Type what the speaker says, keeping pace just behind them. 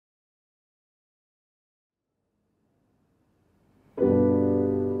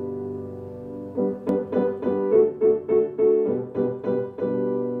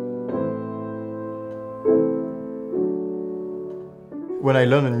When I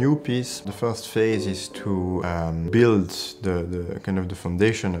learn a new piece, the first phase is to build the kind of the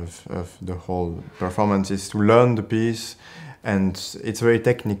foundation of the whole performance, is to learn the piece, and it's very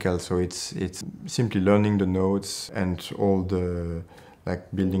technical, so it's simply learning the notes and all the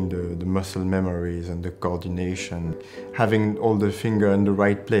building the muscle memories and the coordination, having all the finger in the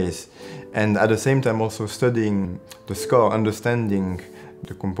right place, and at the same time also studying the score, understanding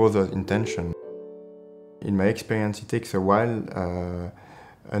the composer's intention. In my experience, it takes a while,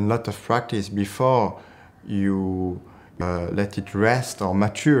 a lot of practice before you let it rest or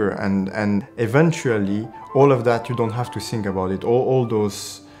mature, and eventually all of that you don't have to think about it. All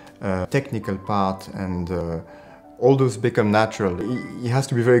those technical parts and all those become natural. It has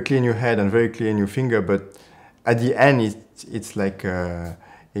to be very clear in your head and very clear in your finger, but at the end it's like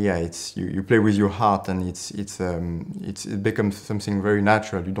yeah, you play with your heart, and it becomes something very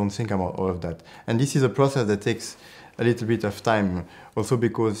natural. You don't think about all of that. And this is a process that takes a little bit of time, also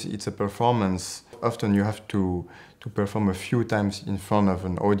because it's a performance. Often you have to perform a few times in front of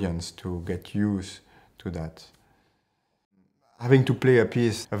an audience to get used to that. Having to play a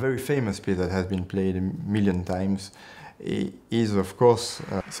piece, a very famous piece that has been played a million times, is of course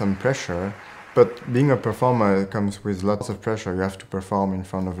some pressure. But being a performer comes with lots of pressure. You have to perform in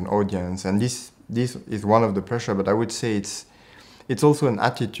front of an audience, and this is one of the pressure. But I would say it's also an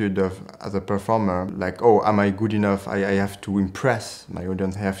attitude as a performer, like, oh, am I good enough? I have to impress my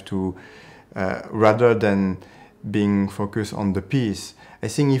audience. I have to, rather than being focused on the piece. I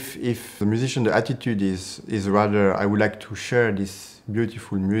think if the musician, the attitude is rather, I would like to share this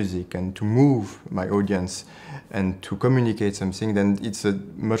beautiful music and to move my audience and to communicate something, then it's a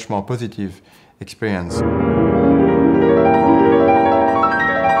much more positive experience.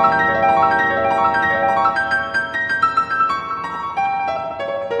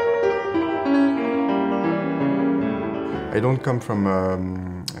 I don't come from a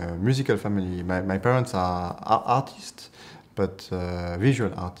musical family. My parents are artists, but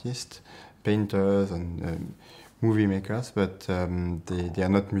visual artists, painters and movie makers, but they are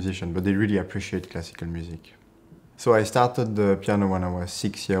not musicians, but they really appreciate classical music. So I started the piano when I was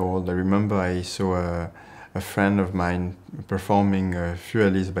 6 years old. I remember I saw a friend of mine performing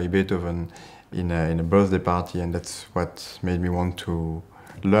Fugalis by Beethoven in a birthday party, and that's what made me want to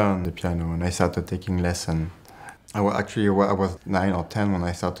learn the piano, and I started taking lessons. I was 9 or 10 when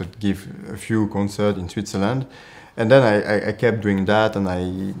I started to give a few concerts in Switzerland, and then I kept doing that, and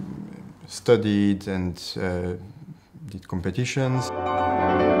I studied and did competitions.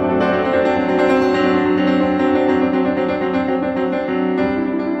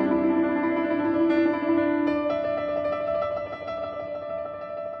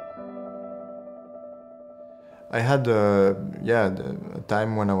 I had a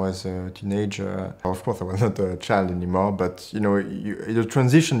time when I was a teenager. Of course, I was not a child anymore, but you know, the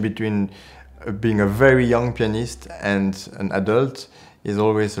transition between being a very young pianist and an adult is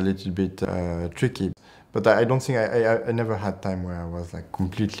always a little bit tricky. But I don't think I never had time where I was like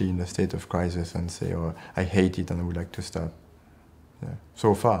completely in a state of crisis and say, oh, I hate it and I would like to stop. Yeah.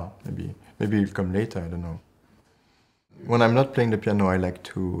 So far, maybe it'll come later. I don't know. When I'm not playing the piano, I like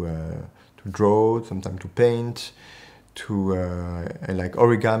to draw, sometimes to paint, I like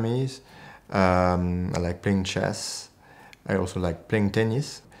origamis, I like playing chess, I also like playing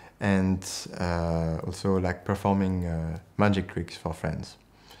tennis, and also like performing magic tricks for friends.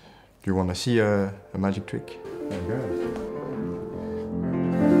 Do you want to see a magic trick? There you go.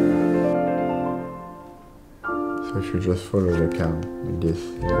 So if you just follow the count like this,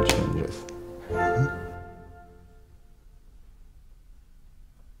 it changes.